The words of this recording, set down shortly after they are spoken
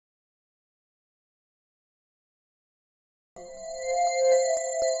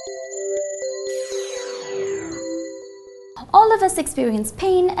All of us experience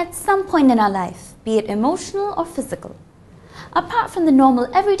pain at some point in our life, be it emotional or physical. Apart from the normal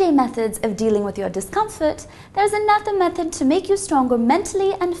everyday methods of dealing with your discomfort, there's another method to make you stronger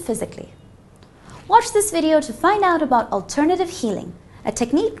mentally and physically. Watch this video to find out about alternative healing, a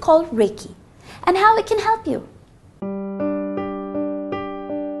technique called Reiki, and how it can help you.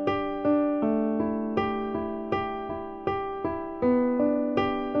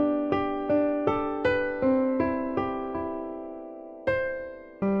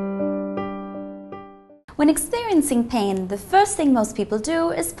 When experiencing pain, the first thing most people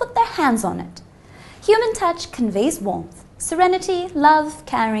do is put their hands on it. Human touch conveys warmth, serenity, love,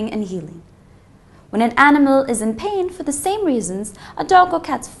 caring, and healing. When an animal is in pain for the same reasons, a dog or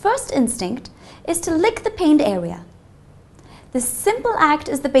cat's first instinct is to lick the pained area. This simple act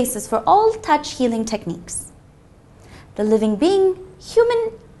is the basis for all touch healing techniques. The living being,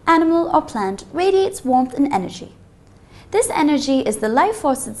 human, animal, or plant, radiates warmth and energy. This energy is the life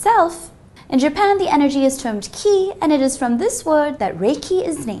force itself. In Japan, the energy is termed ki, and it is from this word that Reiki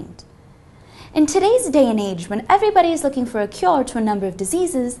is named. In today's day and age, when everybody is looking for a cure to a number of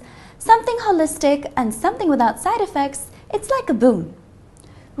diseases, something holistic and something without side effects, it's like a boon.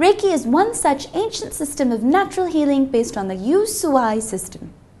 Reiki is one such ancient system of natural healing based on the Usui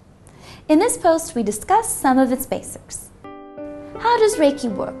system. In this post, we discuss some of its basics. How does Reiki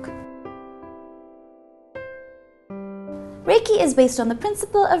work? Reiki is based on the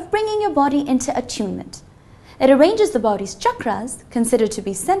principle of bringing your body into attunement. It arranges the body's chakras, considered to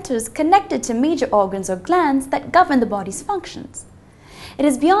be centers connected to major organs or glands that govern the body's functions. It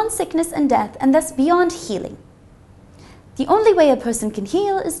is beyond sickness and death, and thus beyond healing. The only way a person can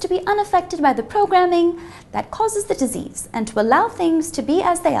heal is to be unaffected by the programming that causes the disease and to allow things to be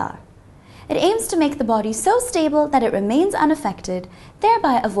as they are. It aims to make the body so stable that it remains unaffected,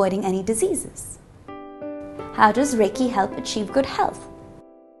 thereby avoiding any diseases. How does Reiki help achieve good health?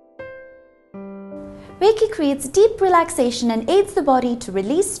 Reiki creates deep relaxation and aids the body to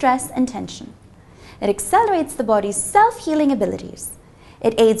release stress and tension. It accelerates the body's self-healing abilities.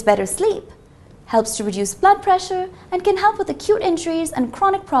 It aids better sleep, helps to reduce blood pressure, and can help with acute injuries and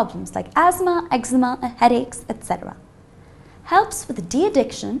chronic problems like asthma, eczema, headaches, etc. Helps with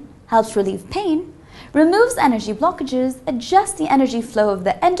de-addiction, helps relieve pain, removes energy blockages, adjusts the energy flow of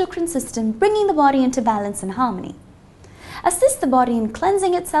the endocrine system, bringing the body into balance and harmony. Assists the body in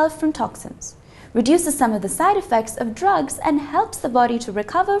cleansing itself from toxins, reduces some of the side effects of drugs, and helps the body to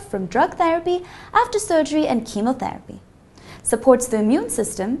recover from drug therapy after surgery and chemotherapy. Supports the immune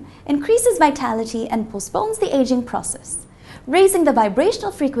system, increases vitality, and postpones the aging process, raising the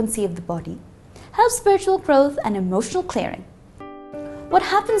vibrational frequency of the body, helps spiritual growth and emotional clearing. What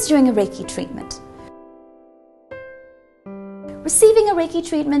happens during a Reiki treatment? Receiving a Reiki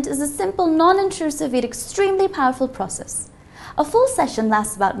treatment is a simple, non-intrusive yet extremely powerful process. A full session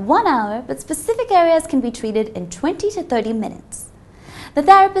lasts about 1 hour, but specific areas can be treated in 20 to 30 minutes. The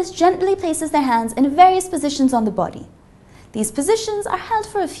therapist gently places their hands in various positions on the body. These positions are held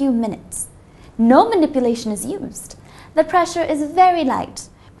for a few minutes. No manipulation is used. The pressure is very light.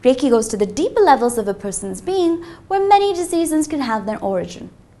 Reiki goes to the deeper levels of a person's being, where many diseases can have their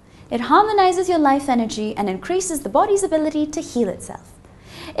origin. It harmonizes your life energy and increases the body's ability to heal itself.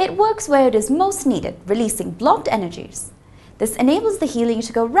 It works where it is most needed, releasing blocked energies. This enables the healing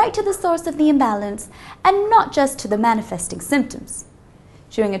to go right to the source of the imbalance and not just to the manifesting symptoms.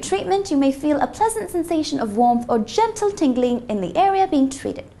 During a treatment, you may feel a pleasant sensation of warmth or gentle tingling in the area being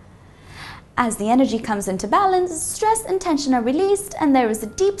treated. As the energy comes into balance, stress and tension are released, and there is a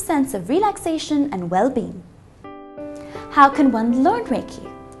deep sense of relaxation and well-being. How can one learn Reiki?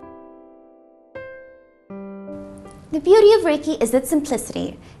 The beauty of Reiki is its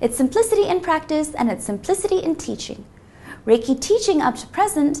simplicity in practice, and its simplicity in teaching. Reiki teaching up to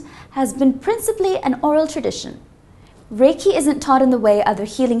present has been principally an oral tradition. Reiki isn't taught in the way other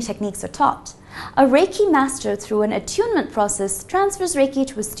healing techniques are taught. A Reiki master, through an attunement process, transfers Reiki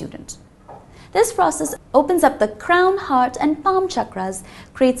to a student. This process opens up the crown, heart, and palm chakras,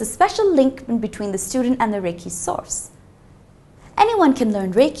 creates a special link between the student and the Reiki source. Anyone can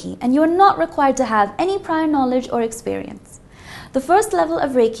learn Reiki, and you are not required to have any prior knowledge or experience. The first level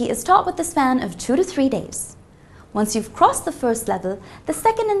of Reiki is taught with the span of 2 to 3 days. Once you've crossed the first level, the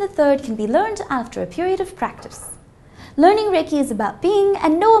second and the third can be learned after a period of practice. Learning Reiki is about being,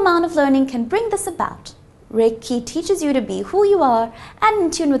 and no amount of learning can bring this about. Reiki teaches you to be who you are and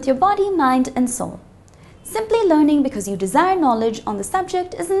in tune with your body, mind, and soul. Simply learning because you desire knowledge on the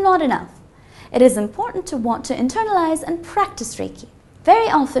subject is not enough. It is important to want to internalize and practice Reiki. Very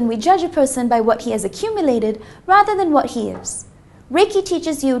often we judge a person by what he has accumulated rather than what he is. Reiki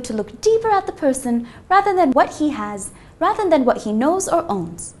teaches you to look deeper at the person rather than what he has, rather than what he knows or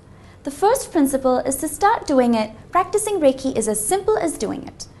owns. The first principle is to start doing it. Practicing Reiki is as simple as doing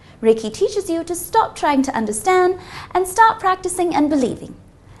it. Reiki teaches you to stop trying to understand and start practicing and believing.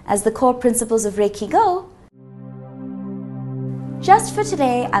 As the core principles of Reiki go, just for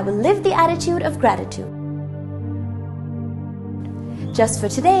today, I will live the attitude of gratitude. Just for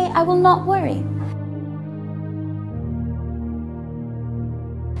today, I will not worry.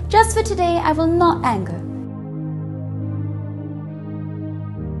 Just for today, I will not anger.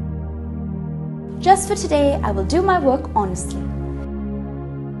 Just for today, I will do my work honestly.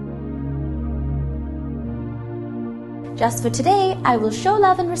 Just for today, I will show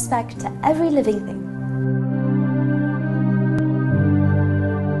love and respect to every living thing.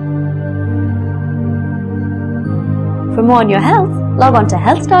 For more on your health, log on to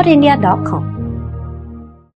health.india.com.